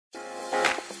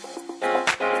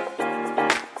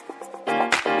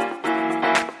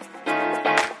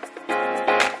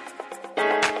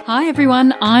Hi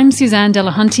everyone, I'm Suzanne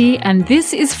Delahunty and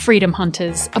this is Freedom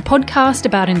Hunters, a podcast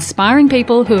about inspiring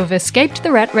people who have escaped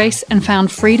the rat race and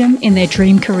found freedom in their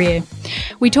dream career.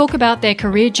 We talk about their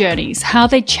career journeys, how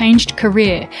they changed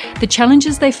career, the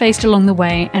challenges they faced along the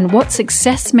way, and what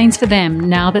success means for them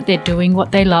now that they're doing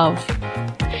what they love.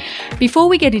 Before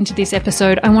we get into this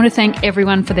episode, I want to thank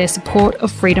everyone for their support of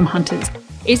Freedom Hunters.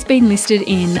 It's been listed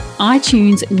in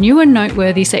iTunes' new and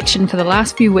noteworthy section for the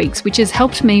last few weeks, which has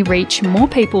helped me reach more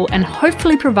people and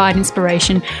hopefully provide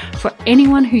inspiration for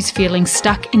anyone who's feeling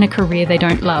stuck in a career they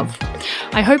don't love.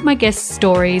 I hope my guest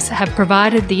stories have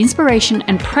provided the inspiration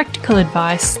and practical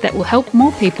advice that will help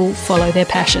more people follow their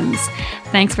passions.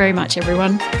 Thanks very much,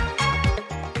 everyone.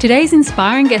 Today's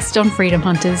inspiring guest on Freedom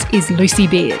Hunters is Lucy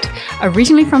Beard.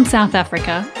 Originally from South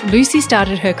Africa, Lucy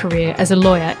started her career as a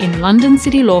lawyer in London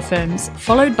city law firms,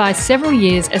 followed by several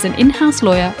years as an in-house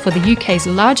lawyer for the UK's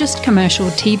largest commercial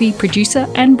TV producer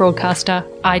and broadcaster,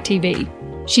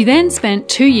 ITV. She then spent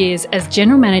 2 years as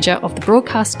general manager of the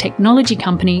broadcast technology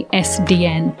company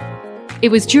SDN. It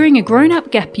was during a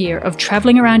grown-up gap year of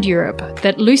travelling around Europe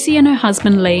that Lucy and her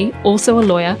husband Lee, also a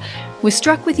lawyer, were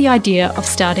struck with the idea of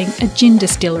starting a gin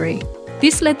distillery.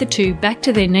 This led the two back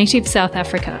to their native South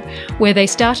Africa, where they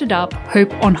started up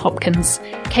Hope on Hopkins,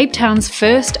 Cape Town's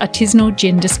first artisanal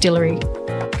gin distillery.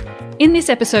 In this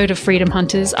episode of Freedom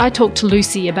Hunters, I talked to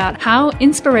Lucy about how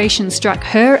inspiration struck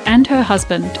her and her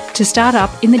husband to start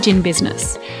up in the gin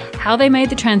business, how they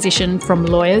made the transition from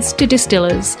lawyers to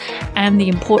distillers, and the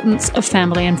importance of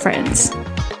family and friends.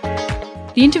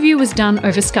 The interview was done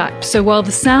over Skype, so while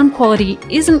the sound quality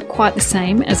isn't quite the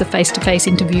same as a face-to-face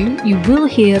interview, you will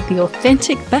hear the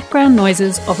authentic background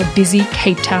noises of a busy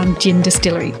Cape Town gin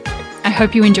distillery. I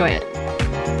hope you enjoy it.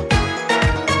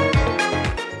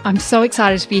 I'm so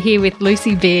excited to be here with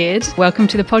Lucy Beard. Welcome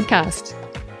to the podcast.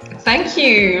 Thank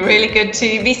you. Really good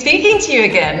to be speaking to you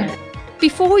again.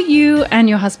 Before you and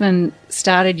your husband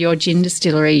started your gin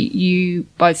distillery, you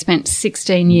both spent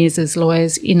 16 years as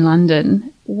lawyers in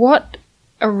London. What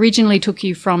originally took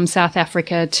you from South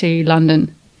Africa to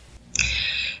London?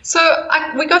 So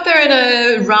we got there in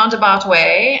a roundabout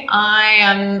way. I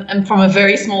am from a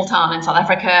very small town in South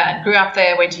Africa and grew up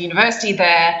there, went to university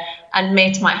there, and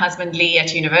met my husband Lee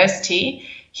at university.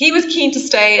 He was keen to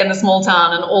stay in the small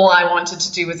town and all I wanted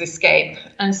to do was escape.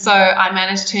 And so I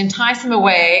managed to entice him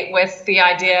away with the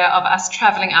idea of us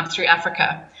traveling up through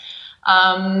Africa.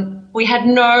 We had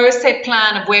no set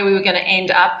plan of where we were going to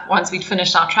end up once we'd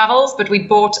finished our travels, but we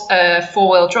bought a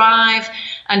 4-wheel drive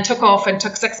and took off and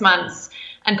took 6 months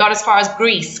and got as far as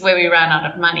Greece, where we ran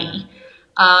out of money.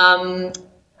 And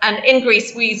in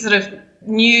Greece, we sort of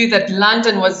knew that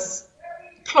London was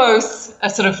close, a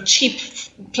sort of cheap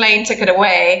plane ticket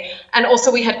away. And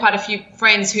also we had quite a few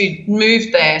friends who'd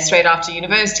moved there straight after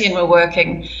university and were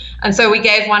working. And so we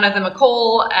gave one of them a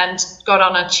call and got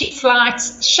on a cheap flight,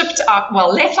 left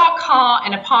our car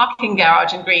in a parking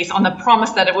garage in Greece on the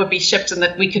promise that it would be shipped and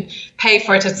that we could pay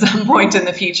for it at some point in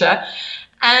the future.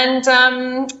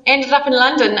 And ended up in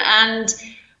London, and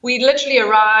we literally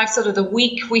arrived sort of the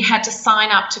week we had to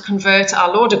sign up to convert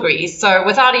our law degrees. So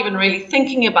without even really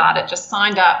thinking about it, just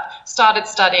signed up, started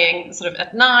studying sort of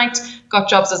at night, got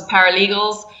jobs as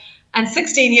paralegals. And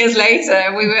 16 years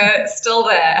later, we were still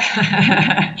there.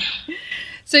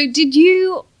 So did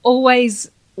you always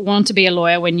want to be a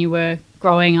lawyer when you were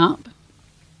growing up?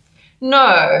 No.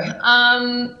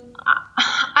 I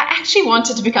actually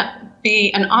wanted to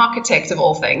be an architect of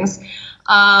all things.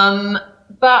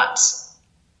 But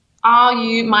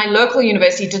my local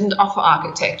university didn't offer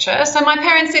architecture. So my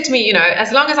parents said to me,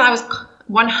 as long as I was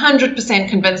 100%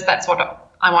 convinced that's what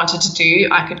I wanted to do,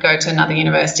 I could go to another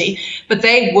university. But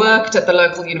they worked at the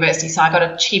local university, so I got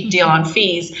a cheap deal on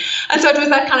fees. And so it was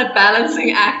that kind of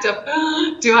balancing act of,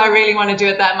 do I really want to do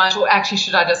it that much? Or actually,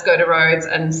 should I just go to Rhodes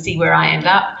and see where I ended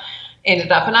up?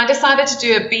 And I decided to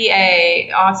do a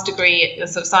BA arts degree.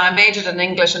 So I majored in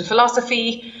English and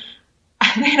philosophy.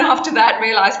 And then after that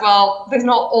realized, well, there's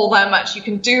not all that much you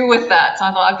can do with that. So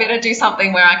I thought I'd better do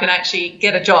something where I can actually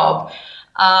get a job.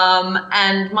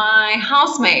 And my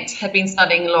housemate had been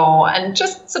studying law, and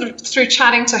just sort of through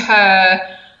chatting to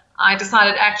her, I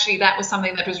decided actually that was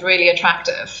something that was really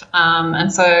attractive.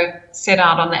 And so set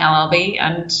out on the LLB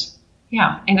and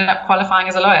ended up qualifying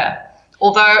as a lawyer.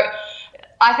 Although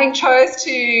I think chose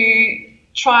to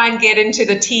try and get into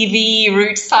the TV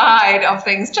route side of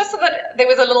things, just so that there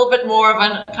was a little bit more of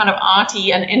a kind of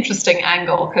arty and interesting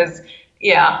angle. Because,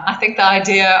 I think the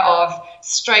idea of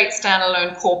straight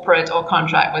standalone corporate or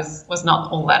contract was not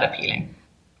all that appealing.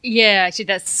 Yeah, actually,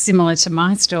 that's similar to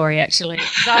my story, actually.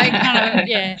 So I kind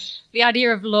of, the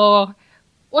idea of law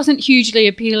wasn't hugely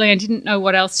appealing. I didn't know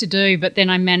what else to do, but then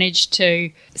I managed to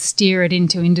steer it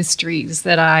into industries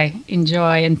that I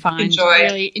enjoy and find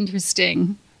really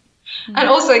interesting. And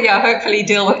also, hopefully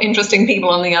deal with interesting people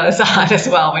on the other side as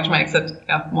well, which makes it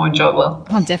more enjoyable.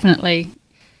 Oh, definitely.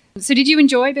 So did you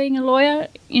enjoy being a lawyer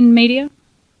in media?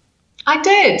 I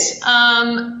did.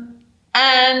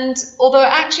 And although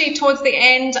actually towards the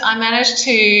end, I managed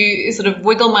to sort of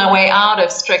wiggle my way out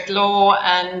of strict law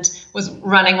and was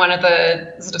running one of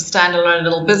the sort of standalone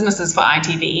little businesses for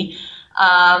ITV.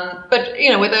 But,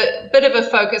 with a bit of a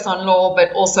focus on law,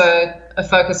 but also a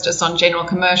focus just on general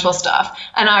commercial stuff.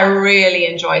 And I really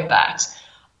enjoyed that.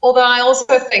 Although I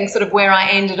also think sort of where I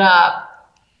ended up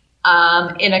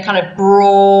in a kind of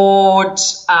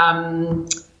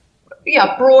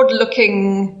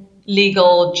broad-looking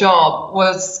legal job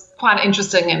was quite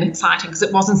interesting and exciting because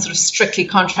it wasn't sort of strictly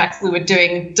contracts. We were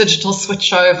doing digital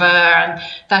switchover and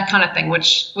that kind of thing,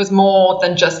 which was more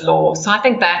than just law. So I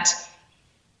think that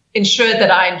ensured that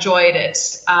I enjoyed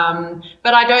it.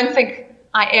 But I don't think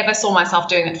I ever saw myself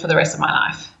doing it for the rest of my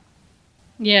life.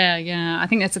 Yeah. I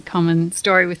think that's a common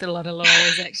story with a lot of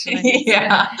lawyers, actually.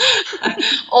 Yeah.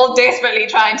 All desperately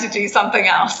trying to do something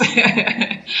else.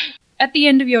 At the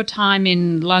end of your time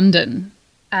in London,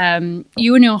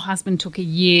 you and your husband took a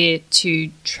year to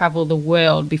travel the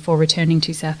world before returning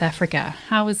to South Africa.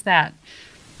 How was that?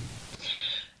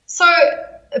 So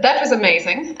that was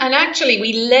amazing. And actually,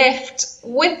 we left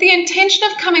with the intention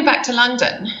of coming back to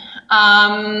London.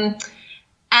 And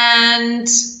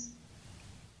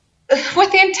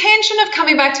with the intention of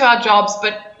coming back to our jobs,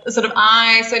 but sort of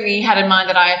I certainly had in mind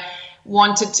that I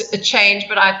wanted a change,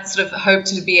 but I sort of hoped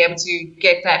to be able to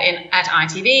get that in at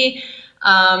ITV.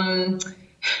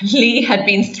 Lee had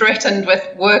been threatened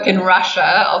with work in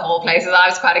Russia, of all places. I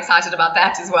was quite excited about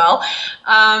that as well.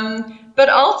 But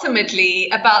ultimately,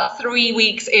 about 3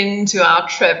 weeks into our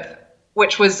trip,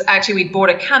 which was actually we'd bought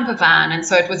a camper van, and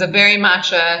so it was a very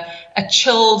much a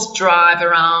chilled drive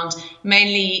around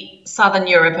mainly southern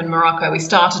Europe and Morocco. We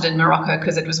started in Morocco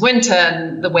because it was winter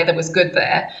and the weather was good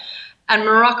there. And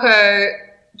Morocco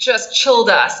just chilled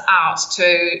us out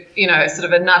to, sort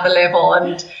of another level,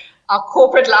 and our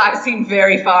corporate lives seemed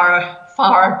very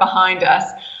far behind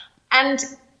us. And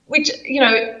which,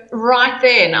 right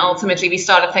then, ultimately, we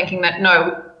started thinking that,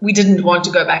 no, we didn't want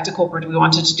to go back to corporate. We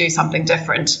wanted to do something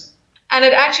different. And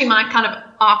it actually, my kind of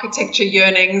architecture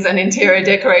yearnings and interior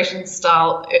decoration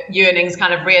style yearnings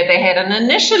kind of reared their head. And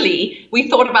initially, we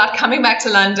thought about coming back to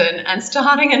London and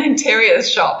starting an interiors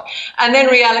shop. And then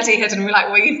reality hit, and we're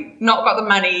like, we've not got the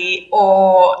money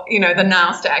or, the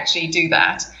nous to actually do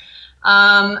that.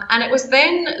 And it was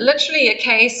then literally a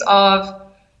case of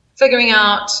figuring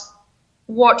out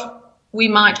what we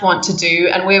might want to do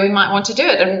and where we might want to do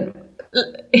it. And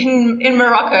in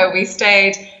Morocco, we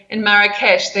stayed in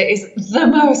Marrakesh. There is the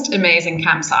most amazing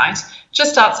campsite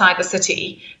just outside the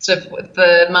city, sort of with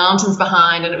the mountains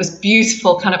behind, and it was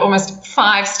beautiful, kind of almost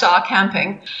 5-star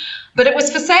camping. But it was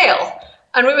for sale.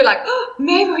 And we were like, oh,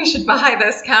 maybe we should buy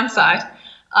this campsite.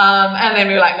 And then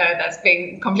we were like, no, that's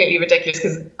being completely ridiculous,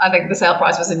 because I think the sale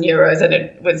price was in euros and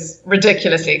it was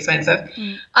ridiculously expensive,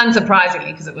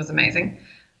 unsurprisingly, because it was amazing.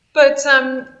 But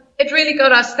it really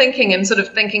got us thinking and sort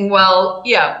of thinking, well,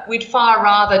 yeah, we'd far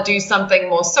rather do something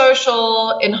more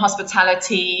social in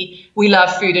hospitality. We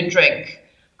love food and drink.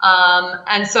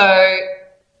 And so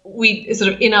we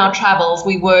sort of, in our travels,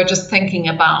 we were just thinking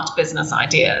about business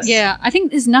ideas. Yeah, I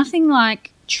think there's nothing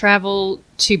like travel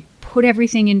to put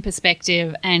everything in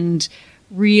perspective and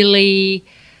really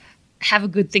have a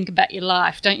good think about your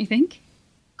life, don't you think?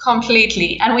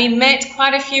 Completely. And we met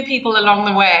quite a few people along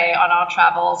the way on our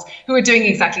travels who were doing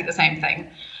exactly the same thing.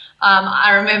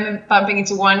 I remember bumping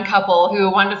into one couple who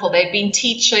were wonderful. They'd been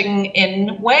teaching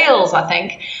in Wales, I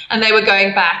think, and they were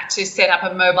going back to set up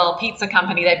a mobile pizza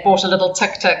company. They bought a little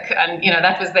tuk-tuk, and,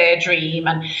 that was their dream.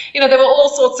 And, there were all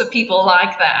sorts of people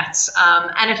like that.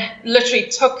 And it literally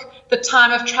took the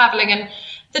time of traveling and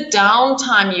the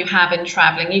downtime you have in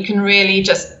traveling. You can really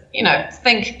just,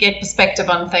 think, get perspective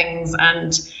on things,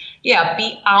 and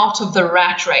be out of the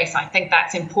rat race. I think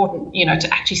that's important,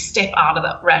 to actually step out of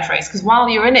the rat race, because while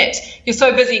you're in it, you're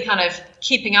so busy kind of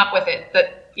keeping up with it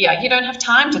that, you don't have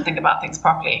time to think about things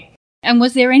properly. And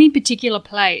was there any particular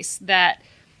place that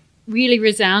really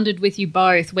resounded with you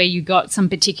both, where you got some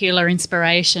particular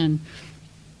inspiration?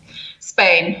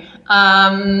 Spain.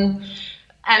 And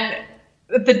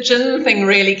the gin thing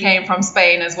really came from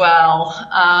Spain as well.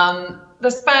 The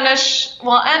Spanish,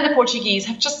 and the Portuguese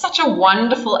have just such a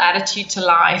wonderful attitude to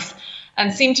life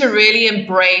and seem to really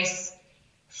embrace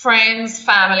friends,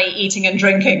 family, eating and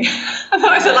drinking.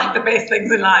 Those are like the best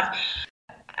things in life.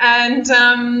 And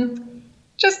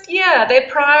their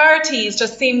priorities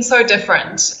just seem so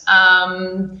different.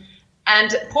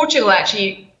 And Portugal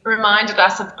actually reminded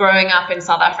us of growing up in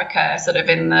South Africa, sort of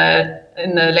in the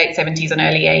late 70s and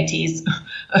early 80s,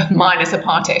 minus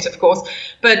apartheid, of course.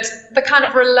 But the kind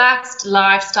of relaxed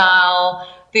lifestyle,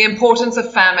 the importance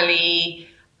of family,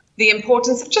 the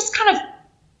importance of just kind of,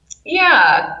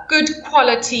 good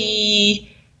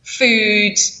quality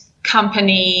food,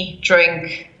 company,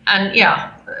 drink. And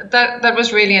that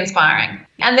was really inspiring.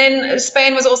 And then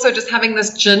Spain was also just having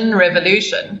this gin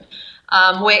revolution,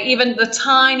 where even the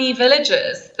tiny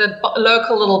villages, the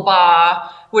local little bar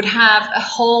would have a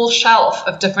whole shelf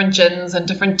of different gins and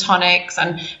different tonics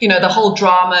and, the whole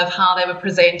drama of how they were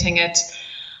presenting it.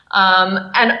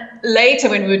 And later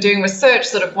when we were doing research,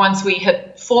 sort of once we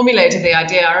had formulated the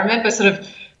idea, I remember sort of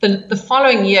the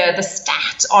following year, the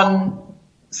stat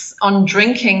on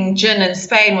drinking gin in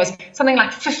Spain was something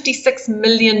like 56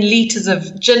 million litres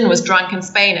of gin was drunk in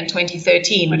Spain in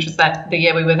 2013, which was the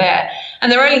year we were there.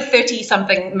 And there were only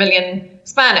 30-something million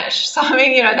Spanish. So, I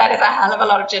mean, that is a hell of a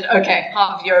lot of gin. Okay,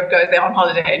 half of Europe goes there on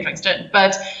holiday and drinks gin.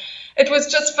 But it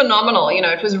was just phenomenal.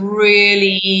 It was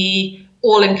really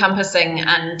all-encompassing,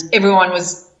 and everyone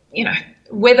was,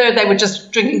 whether they were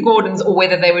just drinking Gordon's or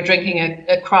whether they were drinking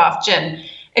a craft gin,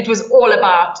 it was all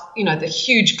about, the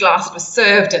huge glass it was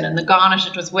served in and the garnish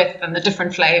it was with and the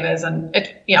different flavors. And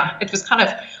it was kind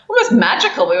of almost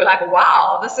magical. We were like,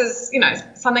 wow, this is,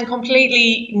 something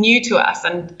completely new to us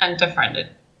and different. It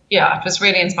was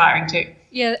really inspiring too.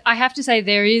 Yeah, I have to say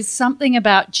there is something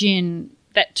about gin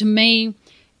that to me,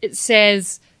 it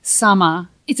says summer.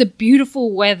 It's a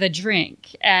beautiful weather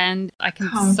drink, and I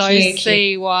can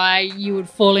see why you would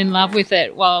fall in love with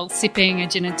it while sipping a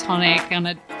gin and tonic on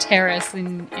a terrace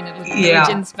in a little village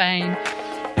in Spain.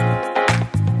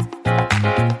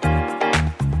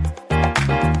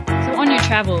 So on your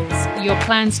travels, your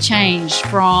plans changed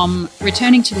from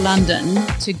returning to London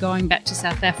to going back to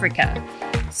South Africa.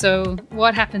 So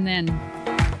what happened then?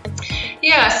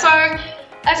 So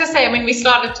as I say, I mean,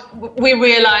 we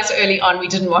realized early on we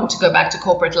didn't want to go back to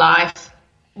corporate life.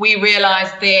 We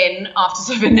realized then, after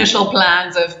sort of initial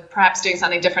plans of perhaps doing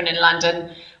something different in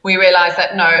London, we realized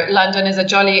that no, London is a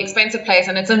jolly expensive place,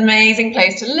 and it's an amazing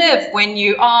place to live when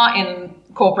you are in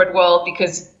corporate world,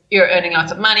 because you're earning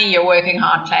lots of money, you're working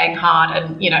hard, playing hard,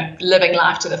 and, living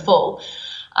life to the full.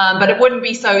 But it wouldn't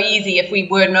be so easy if we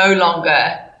were no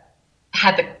longer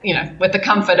with the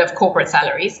comfort of corporate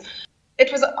salaries.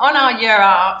 It was on our year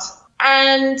out,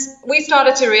 and we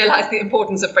started to realize the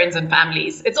importance of friends and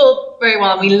families. It's all very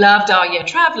well, we loved our year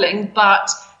traveling, but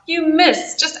you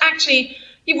miss just actually,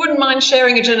 you wouldn't mind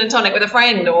sharing a gin and tonic with a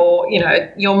friend or,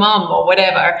 your mum or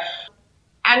whatever.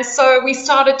 And so we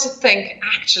started to think,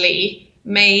 actually,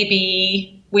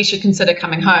 maybe we should consider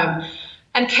coming home.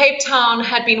 And Cape Town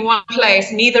had been one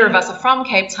place, neither of us are from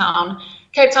Cape Town.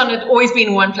 Cape Town had always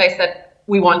been one place that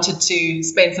we wanted to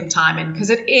spend some time in, because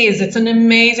it's an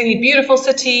amazingly beautiful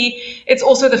city. It's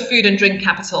also the food and drink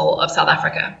capital of South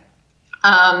Africa.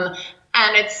 And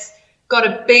it's got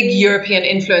a big European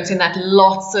influence in that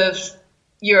lots of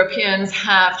Europeans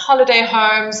have holiday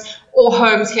homes or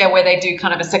homes here where they do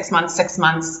kind of a 6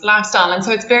 months lifestyle. And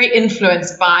so it's very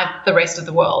influenced by the rest of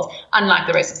the world, unlike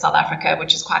the rest of South Africa,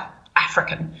 which is quite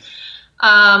African.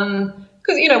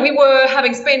 Because, we were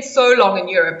having spent so long in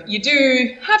Europe, you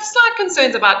do have slight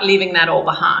concerns about leaving that all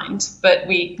behind. But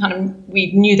we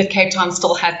knew that Cape Town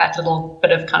still has that little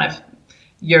bit of kind of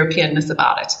Europeanness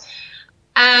about it.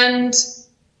 And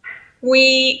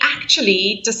we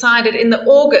actually decided in the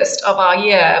August of our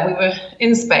year, we were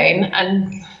in Spain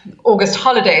and August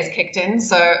holidays kicked in.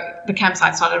 So the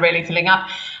campsite started really filling up.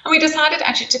 And we decided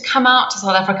actually to come out to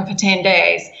South Africa for 10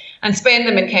 days and spend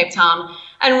them in Cape Town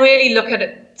and really look at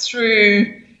it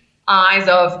through eyes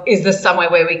of, is this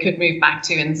somewhere where we could move back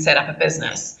to and set up a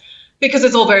business? Because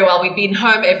it's all very well, we've been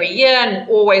home every year and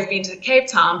always been to Cape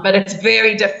Town, but it's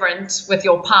very different with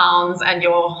your pounds and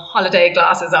your holiday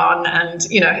glasses on, and,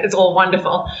 it's all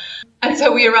wonderful. And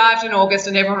so we arrived in August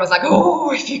and everyone was like,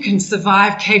 oh, if you can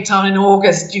survive Cape Town in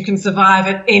August, you can survive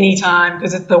at any time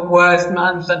because it's the worst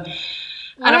month.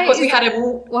 And of course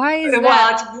why is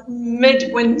that? It's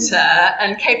midwinter,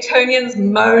 and Cape Townians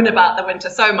moan about the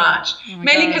winter so much,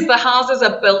 mainly because the houses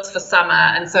are built for summer,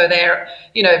 and so they're,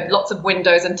 lots of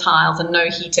windows and tiles and no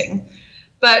heating.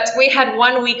 But we had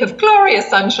 1 week of glorious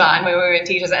sunshine where we were in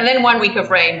t-shirts, and then 1 week of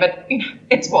rain, but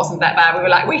it wasn't that bad. We were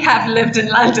like, we have lived in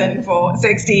London for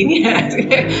 16 years.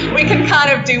 We can kind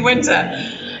of do winter.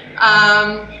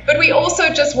 But we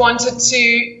also just wanted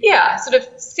to, sort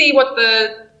of see what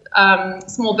the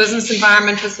small business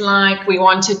environment was like. We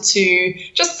wanted to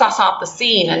just suss out the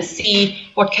scene and see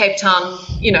what Cape Town,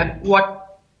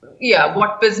 what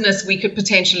what business we could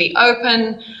potentially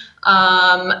open,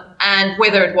 and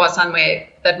whether it was somewhere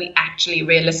that we actually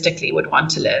realistically would want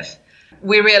to live.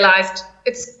 We realized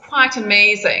it's quite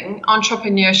amazing.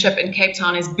 Entrepreneurship in Cape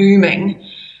Town is booming.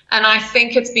 And I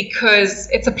think it's because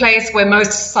it's a place where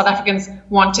most South Africans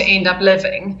want to end up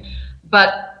living,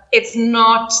 but it's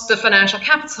not the financial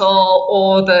capital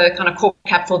or the kind of corporate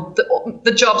capital.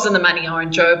 The jobs and the money are in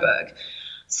Joburg.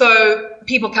 So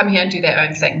people come here and do their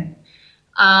own thing,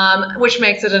 which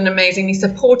makes it an amazingly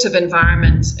supportive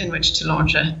environment in which to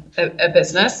launch a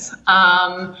business.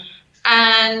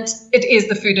 And it is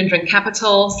the food and drink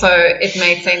capital, so it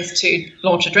made sense to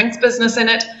launch a drinks business in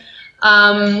it.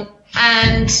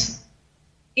 And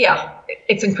yeah,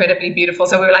 it's incredibly beautiful.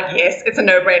 So we were like, yes, it's a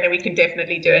no-brainer. We can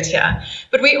definitely do it here.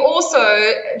 But we also,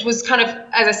 it was kind of,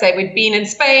 as I say, we'd been in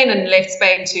Spain and left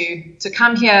Spain to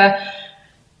come here.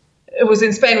 It was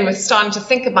in Spain we were starting to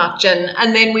think about gin.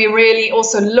 And then we really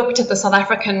also looked at the South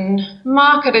African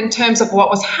market in terms of what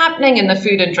was happening in the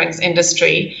food and drinks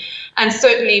industry. And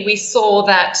certainly we saw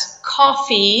that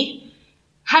coffee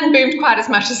hadn't boomed quite as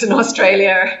much as in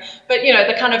Australia. But, you know,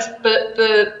 the kind of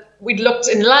we'd looked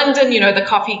in London, you know, the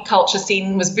coffee culture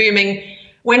scene was booming.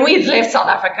 When we left South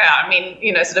Africa, I mean,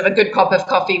 you know, sort of a good cup of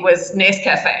coffee was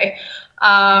Nescafe.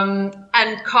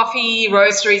 And coffee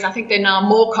roasteries, I think there are now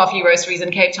more coffee roasteries in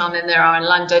Cape Town than there are in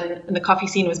London. And the coffee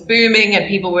scene was booming and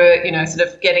people were, you know, sort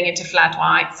of getting into flat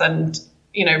whites and,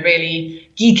 you know, really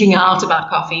geeking out about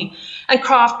coffee. And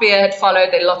craft beer had followed.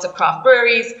 There are lots of craft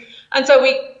breweries. And so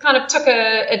we kind of took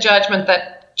a judgment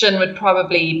that gin would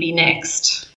probably be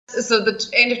next. So the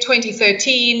end of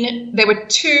 2013, there were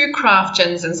 2 craft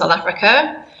gins in South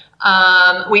Africa.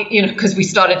 Because we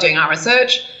started doing our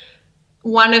research.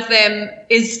 One of them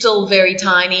is still very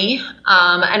tiny,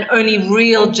 and only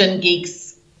real gin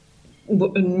geeks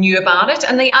knew about it.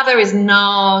 And the other is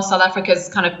now South Africa's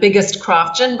kind of biggest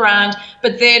craft gin brand,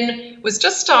 but then was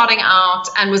just starting out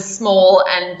and was small.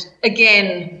 And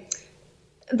again,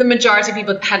 the majority of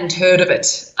people hadn't heard of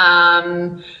it.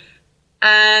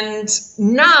 And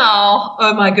now,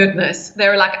 oh my goodness,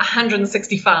 there are like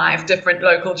 165 different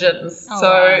local gins. Oh, so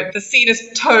wow. The scene is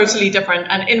totally different.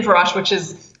 And Inverroche, which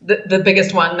is the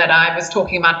biggest one that I was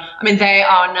talking about, I mean, they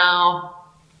are now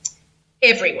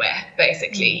everywhere,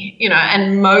 basically, you know,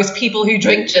 and most people who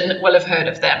drink gin will have heard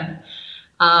of them.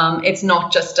 It's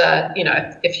not just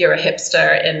if you're a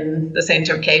hipster in the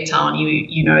center of Cape Town,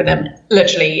 you know them.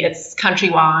 Literally, it's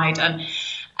countrywide.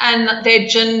 And they're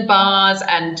gin bars,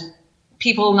 and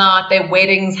people now at their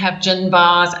weddings have gin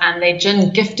bars and their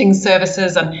gin gifting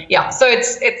services. And yeah, so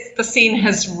it's the scene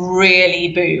has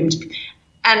really boomed.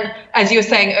 And as you were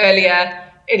saying earlier,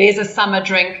 it is a summer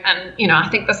drink. And, you know, I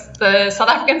think the South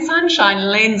African sunshine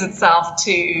lends itself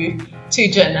to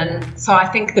gin. And so I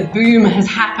think the boom has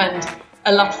happened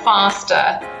a lot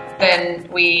faster than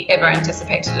we ever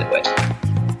anticipated it would.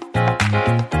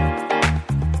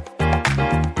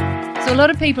 So a lot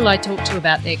of people I talk to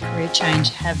about their career change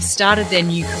have started their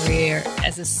new career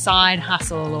as a side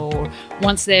hustle, or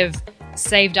once they've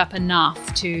saved up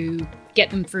enough to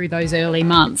get them through those early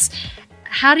months.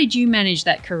 How did you manage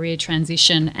that career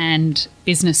transition and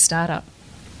business startup?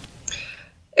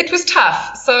 It was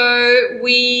tough. So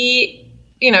we,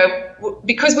 you know,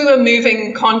 because we were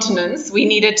moving continents, we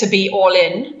needed to be all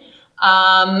in.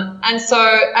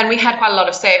 And we had quite a lot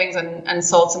of savings and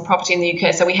sold some property in the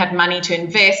UK. So we had money to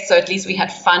invest. So at least we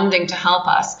had funding to help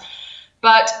us.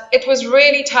 But it was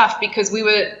really tough because we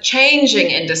were changing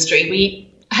industry. We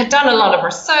had done a lot of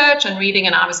research and reading,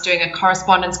 and I was doing a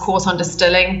correspondence course on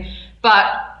distilling. But,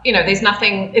 you know,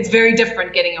 it's very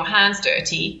different getting your hands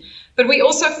dirty. But we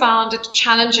also found it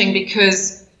challenging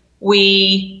because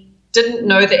we didn't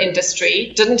know the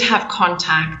industry, didn't have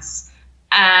contacts,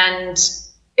 and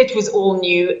it was all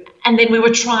new. And then we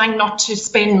were trying not to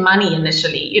spend money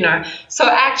initially, you know. So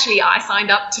actually I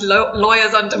signed up to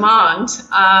Lawyers on Demand,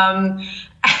 and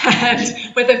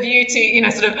with a view to, you know,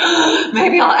 sort of,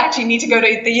 maybe I'll actually need to go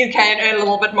to the UK and earn a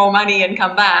little bit more money and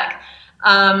come back.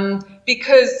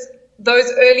 Because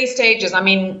those early stages, I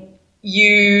mean,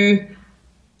 you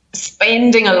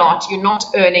spending a lot, you're not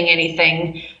earning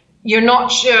anything. You're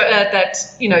not sure that,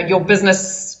 you know, your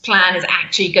business plan is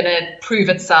actually going to prove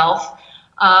itself.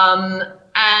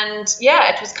 And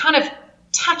yeah, it was kind of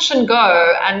touch and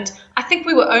go. And I think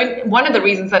one of the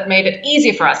reasons that made it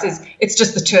easier for us is it's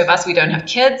just the two of us. We don't have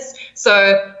kids.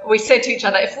 So we said to each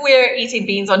other, if we're eating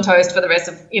beans on toast for the rest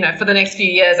of, you know, for the next few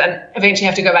years and eventually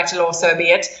have to go back to law, so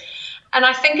be it. And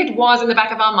I think it was in the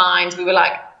back of our minds, we were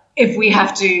like, if we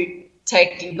have to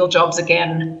take legal jobs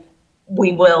again,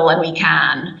 we will and we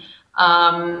can.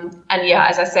 And yeah,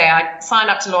 as I say, I signed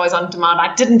up to Lawyers on Demand.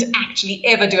 I didn't actually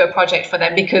ever do a project for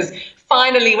them because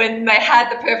finally, when they had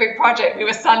the perfect project, we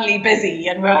were suddenly busy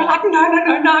and we were like, no,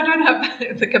 I don't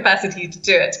have the capacity to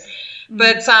do it.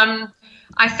 But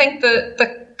I think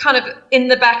the kind of in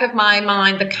the back of my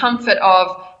mind, the comfort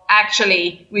of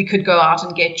actually we could go out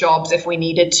and get jobs if we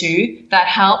needed to, that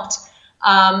helped.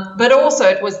 But also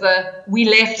it was we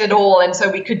left it all, and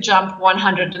so we could jump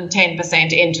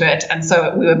 110% into it. And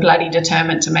so we were bloody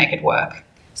determined to make it work.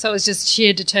 So it was just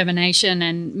sheer determination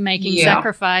and making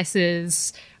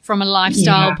sacrifices from a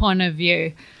lifestyle point of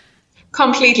view.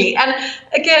 Completely. And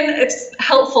again, it's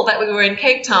helpful that we were in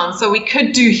Cape Town, so we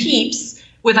could do heaps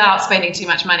without spending too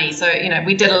much money. So,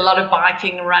 we did a lot of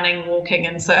biking, running, walking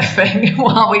and surfing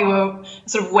while we were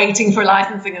sort of waiting for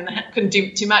licensing and couldn't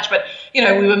do too much. But, we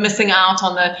were missing out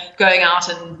on the going out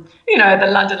and, the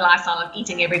London lifestyle of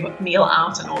eating every meal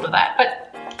out and all of that.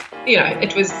 But,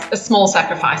 it was a small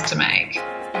sacrifice to make.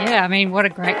 Yeah, I mean, what a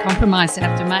great compromise to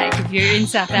have to make if you're in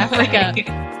South Africa.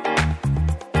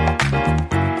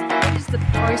 What is the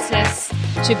process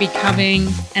to becoming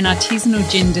an artisanal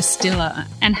gin distiller,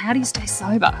 and how do you stay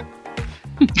sober?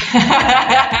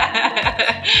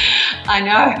 I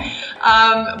know.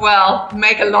 Well,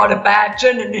 make a lot of bad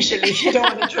gin initially. You don't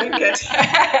want to drink it.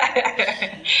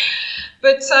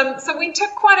 But so we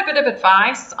took quite a bit of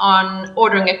advice on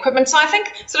ordering equipment. So I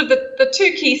think sort of the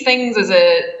two key things as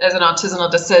an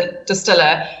artisanal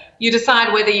distiller, you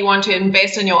decide whether you want to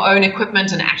invest in your own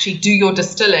equipment and actually do your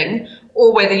distilling,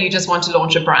 or whether you just want to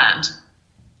launch a brand.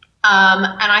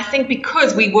 And I think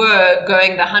because we were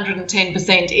going the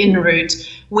 110% in route,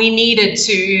 we needed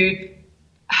to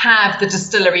have the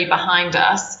distillery behind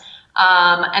us.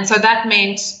 And so that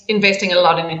meant investing a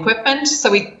lot in equipment. So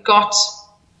we got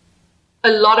a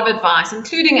lot of advice,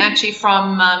 including actually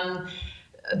from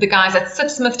the guys at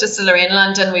Sipsmith Distillery in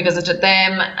London. We visited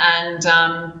them, and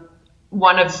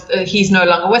he's no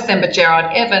longer with them, but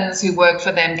Gerard Evans, who worked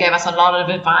for them, gave us a lot of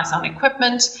advice on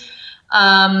equipment.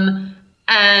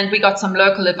 And we got some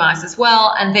local advice as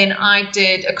well. And then I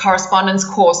did a correspondence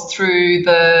course through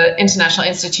the International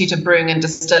Institute of Brewing and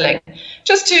Distilling,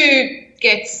 just to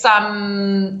get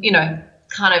some,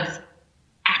 kind of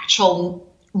actual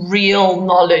real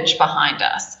knowledge behind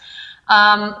us.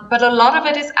 But a lot of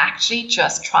it is actually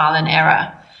just trial and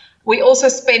error. We also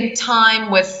spent time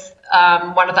with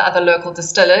one of the other local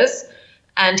distillers,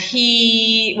 and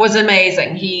he was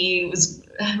amazing. He was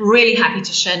really happy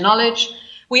to share knowledge.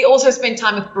 We also spent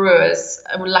time with brewers.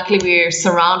 Luckily, we were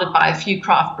surrounded by a few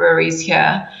craft breweries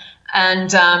here.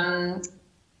 And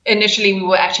initially, we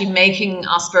were actually making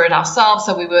our spirit ourselves.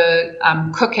 So we were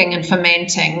cooking and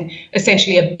fermenting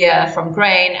essentially a beer from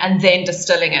grain and then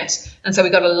distilling it. And so we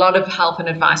got a lot of help and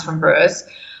advice from brewers.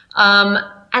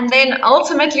 And then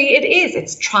ultimately,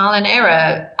 it's trial and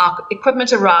error. Our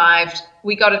equipment arrived.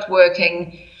 We got it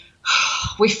working.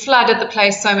 We flooded the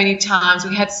place so many times.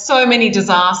 We had so many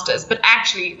disasters, but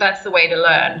actually that's the way to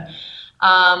learn.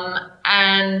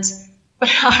 But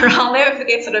I'll never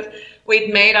forget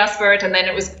we'd made our spirit, and then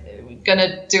it was going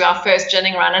to do our first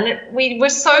ginning run, and we were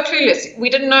so clueless.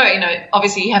 We didn't know,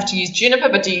 obviously you have to use juniper,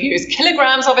 but do you use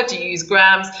kilograms of it? Do you use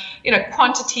grams?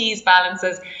 Quantities,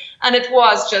 balances. And it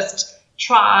was just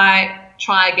try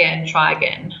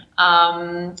again.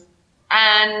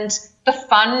 And the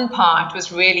fun part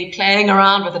was really playing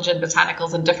around with the gin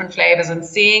botanicals and different flavors and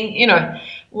seeing,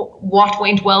 what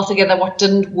went well together, what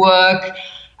didn't work.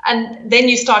 And then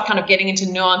you start kind of getting into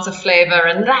nuance of flavor,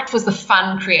 and that was the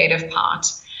fun, creative part.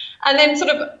 And then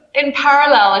sort of in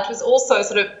parallel, it was also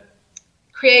sort of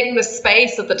creating the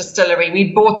space of the distillery.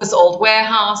 We bought this old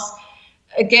warehouse.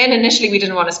 Again, initially we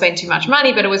didn't want to spend too much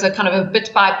money, but it was a kind of a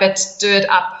bit by bit, do it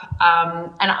up.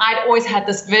 And I'd always had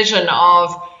this vision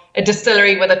of a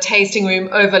distillery with a tasting room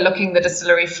overlooking the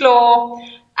distillery floor.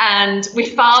 And we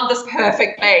found this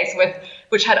perfect place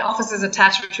which had offices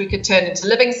attached, which we could turn into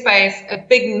living space, a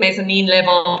big mezzanine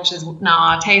level, which is now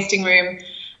our tasting room,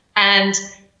 and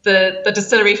the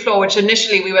distillery floor, which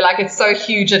initially we were like, it's so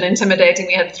huge and intimidating.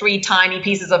 We had 3 tiny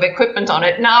pieces of equipment on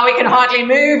it. Now we can hardly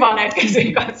move on it because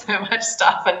we've got so much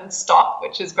stuff and stock,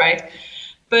 which is great.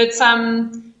 But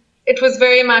it was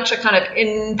very much a kind of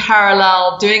in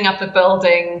parallel, doing up the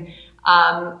building,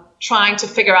 trying to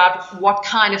figure out what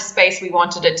kind of space we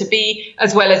wanted it to be,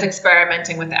 as well as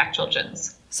experimenting with the actual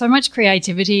gins. So much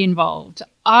creativity involved.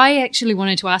 I actually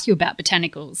wanted to ask you about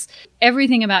botanicals.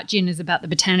 Everything about gin is about the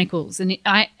botanicals. And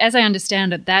as I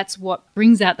understand it, that's what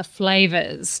brings out the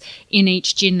flavours in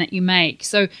each gin that you make.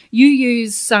 So you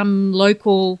use some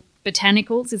local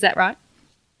botanicals, is that right?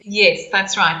 Yes,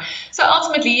 that's right. So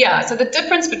ultimately, yeah. So the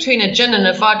difference between a gin and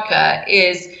a vodka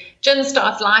is Gin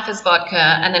starts life as vodka,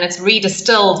 and then it's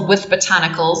redistilled with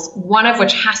botanicals, one of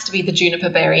which has to be the juniper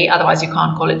berry, otherwise you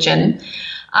can't call it gin.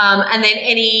 And then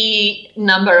any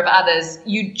number of others.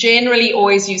 You generally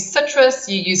always use citrus,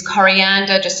 you use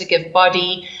coriander just to give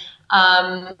body,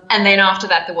 and then after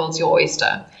that, the world's your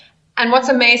oyster. And what's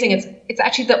amazing is it's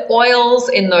actually the oils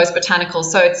in those botanicals.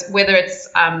 So it's whether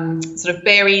it's sort of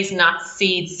berries, nuts,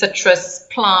 seeds, citrus,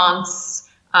 plants,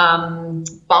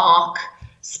 bark,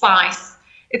 spice.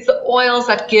 It's the oils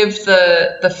that give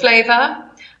the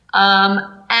flavor.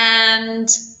 And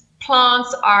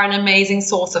plants are an amazing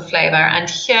source of flavor. And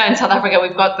here in South Africa,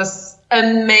 we've got this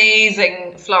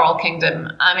amazing floral kingdom.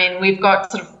 I mean, we've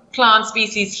got sort of plant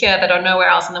species here that are nowhere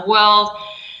else in the world.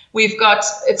 We've got,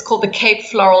 it's called the Cape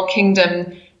Floral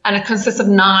Kingdom, and it consists of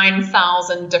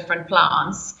 9,000 different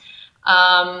plants.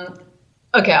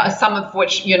 Some of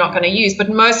which you're not going to use, but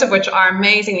most of which are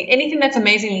amazingly, anything that's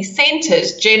amazingly scented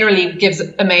generally gives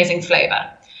amazing flavor.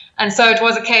 And so it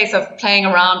was a case of playing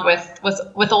around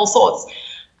with all sorts.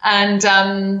 And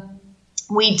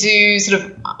we do sort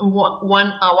of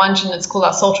one gin, it's called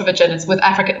our Salt River gin. It's with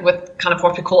kind of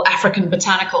what we call African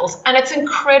botanicals. And it's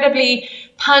incredibly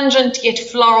pungent, yet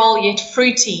floral, yet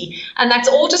fruity. And that's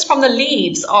all just from the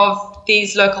leaves of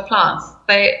these local plants.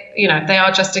 They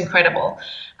are just incredible.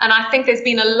 And I think there's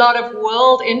been a lot of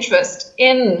world interest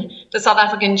in the South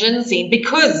African gin scene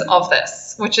because of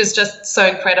this, which is just so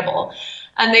incredible.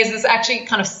 And there's this actually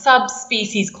kind of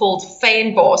subspecies called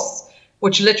fynbos,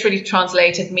 which literally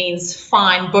translated means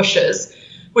fine bushes,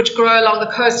 which grow along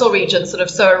the coastal region, sort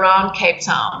of so around Cape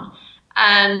Town.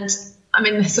 And I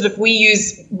mean, sort of we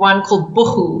use one called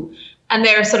buchu, and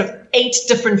there are sort of 8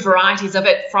 different varieties of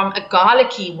it, from a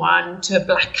garlicky one to a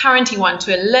black curranty one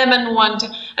to a lemon one.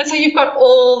 And so you've got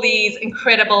all these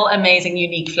incredible, amazing,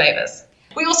 unique flavors.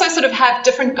 We also sort of have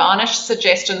different garnish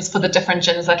suggestions for the different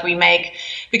gins that we make,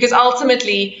 because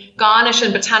ultimately garnish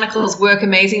and botanicals work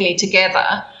amazingly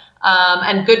together.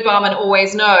 And good barmen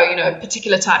always know,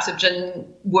 particular types of gin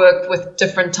work with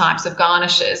different types of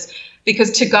garnishes,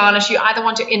 because to garnish, you either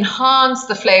want to enhance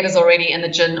the flavors already in the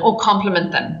gin or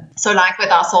complement them. So like with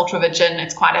our Salt River gin,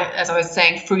 it's quite, as I was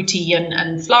saying, fruity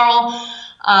and floral.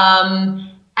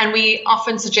 And we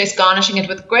often suggest garnishing it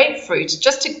with grapefruit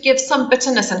just to give some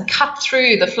bitterness and cut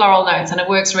through the floral notes, and it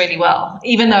works really well.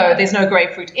 Even though there's no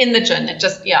grapefruit in the gin, it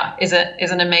just, is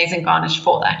an amazing garnish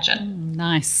for that gin.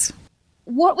 Nice.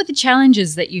 What were the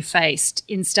challenges that you faced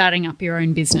in starting up your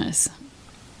own business?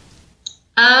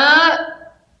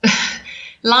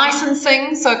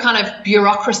 Licensing, so kind of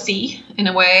bureaucracy in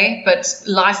a way, but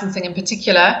licensing in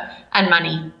particular, and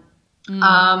money.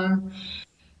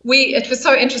 It was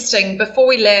so interesting. Before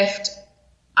we left,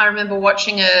 I remember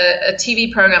watching a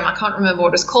TV program. I can't remember what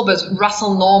it was called, but it was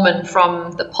Russell Norman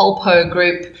from the Polpo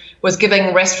Group was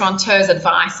giving restaurateurs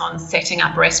advice on setting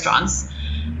up restaurants.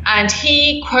 And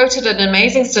he quoted an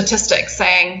amazing statistic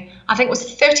saying, I think it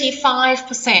was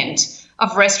 35%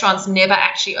 of restaurants never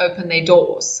actually open their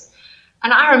doors.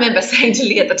 And I remember saying to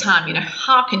Lee at the time,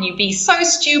 how can you be so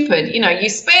stupid? You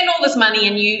spend all this money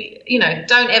and you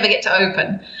don't ever get to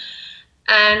open.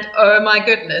 And oh my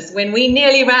goodness, when we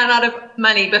nearly ran out of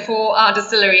money before our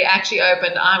distillery actually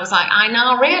opened, I was like, I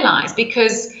now realize,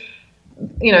 because,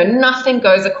 nothing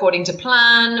goes according to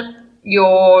plan.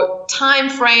 Your time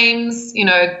frames,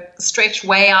 stretch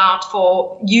way out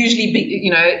for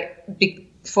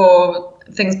for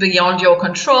things beyond your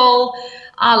control.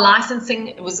 Our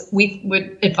licensing we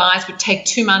would advise would take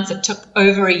 2 months. It took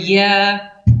over a year.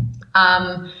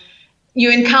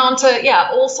 You encounter,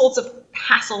 all sorts of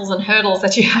hassles and hurdles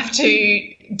that you have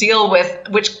to deal with,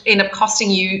 which end up costing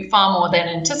you far more than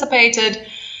anticipated.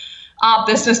 Our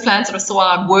business plan sort of saw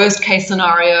our worst case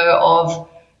scenario of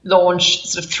launch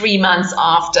sort of 3 months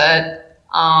after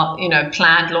our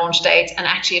planned launch date, and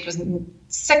actually it was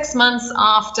 6 months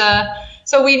after.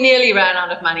 So we nearly ran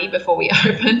out of money before we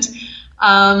opened.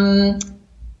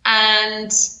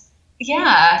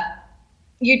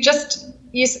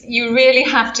 You really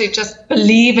have to just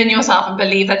believe in yourself and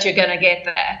believe that you're going to get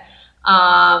there.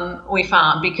 We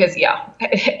found, because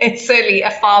it's certainly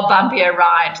a far bumpier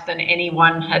ride than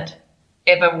anyone had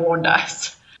ever warned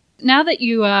us. Now that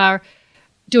you are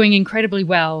doing incredibly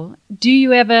well, do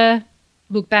you ever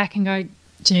look back and go,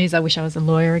 geez, I wish I was a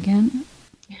lawyer again?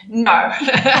 No.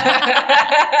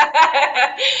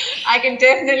 I can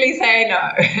definitely say no.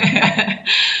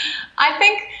 I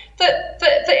think that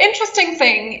the interesting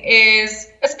thing is,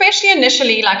 especially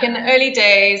initially, like in the early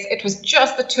days, it was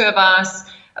just the two of us.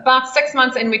 About 6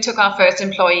 months in, we took our first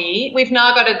employee. We've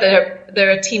now got there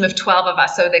are a team of 12 of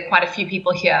us, so there are quite a few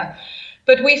people here.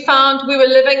 But we found we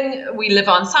live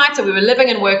on site, so we were living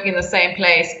and working in the same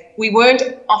place. We weren't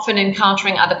often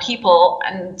encountering other people,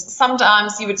 and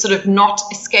sometimes you would sort of not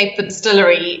escape the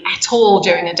distillery at all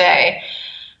during a day.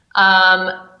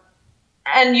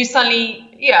 And you suddenly,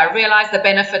 realize the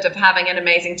benefit of having an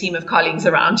amazing team of colleagues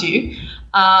around you.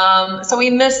 So we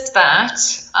missed that.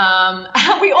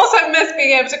 We also missed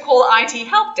being able to call IT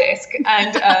help desk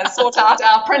and sort out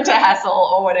our printer hassle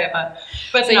or whatever.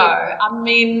 But so I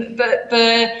mean,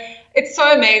 it's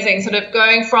so amazing sort of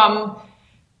going from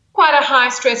quite a high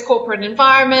stress corporate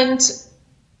environment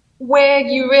where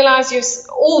you realize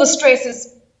all the stress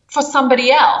is for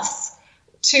somebody else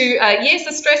to, yes,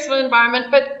 a stressful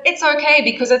environment, but it's okay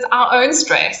because it's our own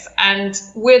stress and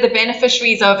we're the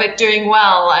beneficiaries of it doing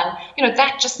well. And,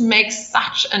 that just makes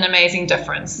such an amazing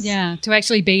difference. Yeah, to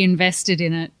actually be invested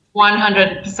in it.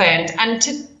 100%. And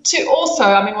to also,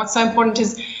 I mean, what's so important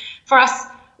is for us,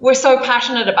 we're so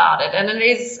passionate about it. And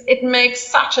it makes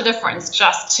such a difference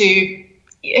just to,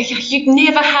 you'd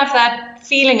never have that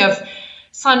feeling of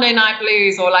Sunday night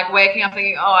blues or like waking up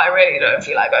thinking, oh, I really don't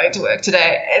feel like going to work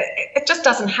today. It just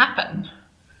doesn't happen.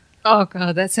 Oh,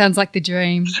 God, that sounds like the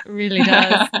dream. It really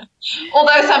does.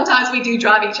 Although sometimes we do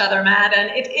drive each other mad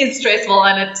and it is stressful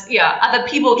and other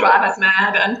people drive us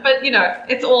mad. But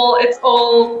it's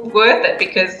all worth it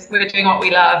because we're doing what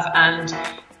we love and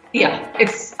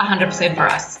it's 100% for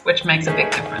us, which makes a big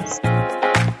difference.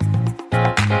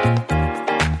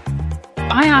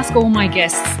 I ask all my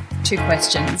guests 2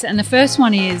 questions, and the first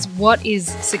one is, what is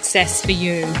success for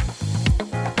you?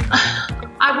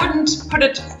 I wouldn't put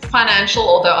it financial,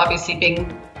 although obviously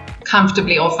being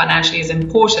comfortably or financially is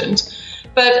important.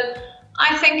 But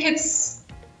I think it's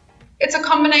a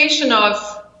combination of,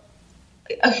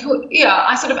 I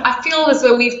feel as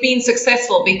though we've been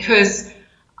successful because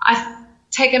I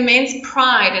take immense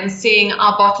pride in seeing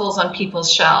our bottles on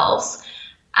people's shelves.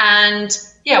 And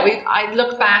I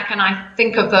look back and I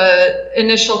think of the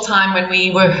initial time when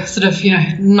we were sort of,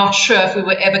 not sure if we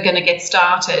were ever going to get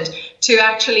started, to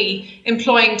actually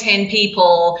employing 10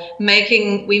 people,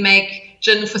 we make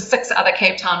gin for 6 other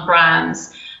Cape Town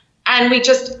brands, and we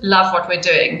just love what we're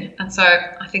doing. And so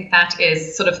I think that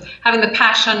is sort of having the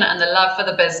passion and the love for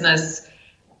the business.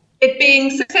 It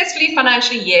being successful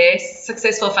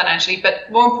financially,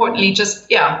 but more importantly, just,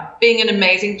 being an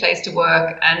amazing place to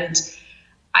work. And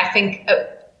I think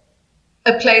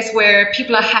a place where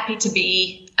people are happy to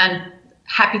be and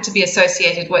happy to be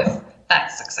associated with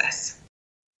that success.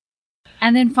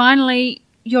 And then finally,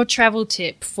 your travel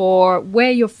tip for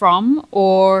where you're from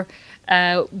or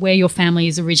where your family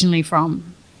is originally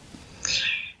from.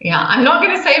 Yeah, I'm not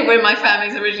going to say where my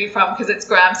family's originally from because it's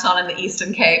Grahamstown in the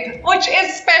Eastern Cape, which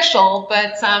is special.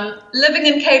 But living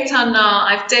in Cape Town now,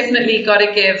 I've definitely got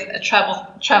to give a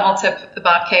travel tip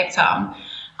about Cape Town.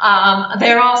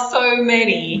 There are so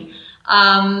many,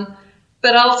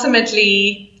 but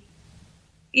ultimately,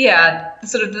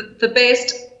 sort of the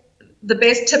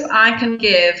best tip I can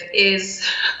give is,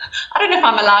 I don't know if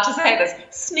I'm allowed to say this,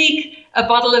 sneak a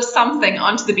bottle of something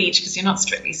onto the beach, because you're not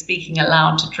strictly speaking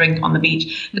allowed to drink on the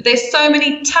beach. But there's so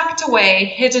many tucked away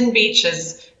hidden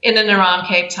beaches in and around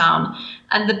Cape Town.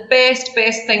 And the best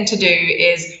thing to do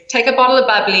is take a bottle of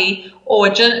bubbly or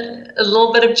a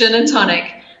little bit of gin and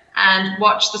tonic and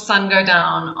watch the sun go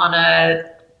down on a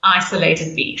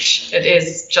isolated beach. It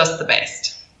is just the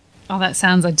best. Oh, that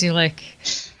sounds idyllic.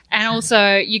 And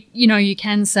also, you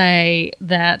can say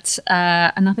that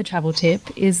another travel tip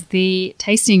is the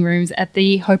tasting rooms at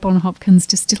the Hope on Hopkins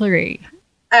distillery.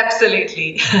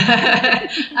 Absolutely.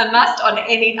 A must on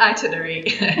any itinerary.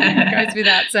 Goes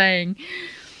without saying.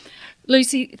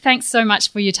 Lucy, thanks so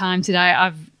much for your time today.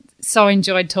 I've so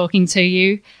enjoyed talking to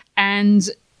you, and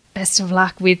best of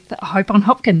luck with Hope on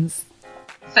Hopkins.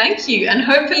 Thank you, and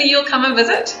hopefully you'll come and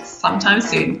visit sometime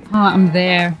soon. Oh, I'm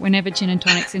there whenever gin and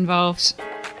tonic's involved.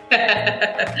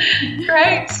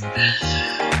 Great.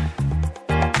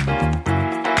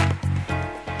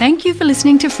 Thank you for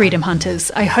listening to Freedom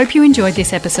Hunters. I hope you enjoyed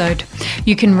this episode.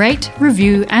 You can rate,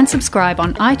 review and subscribe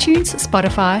on iTunes,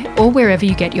 Spotify or wherever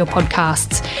you get your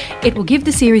podcasts. It will give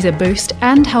the series a boost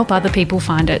and help other people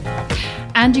find it.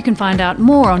 And you can find out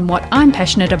more on what I'm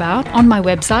passionate about on my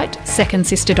website,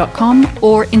 secondsister.com,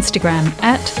 or Instagram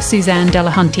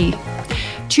 @SuzanneDelahunty.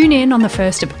 Tune in on the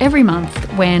 1st of every month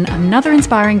when another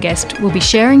inspiring guest will be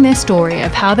sharing their story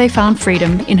of how they found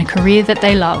freedom in a career that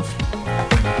they love.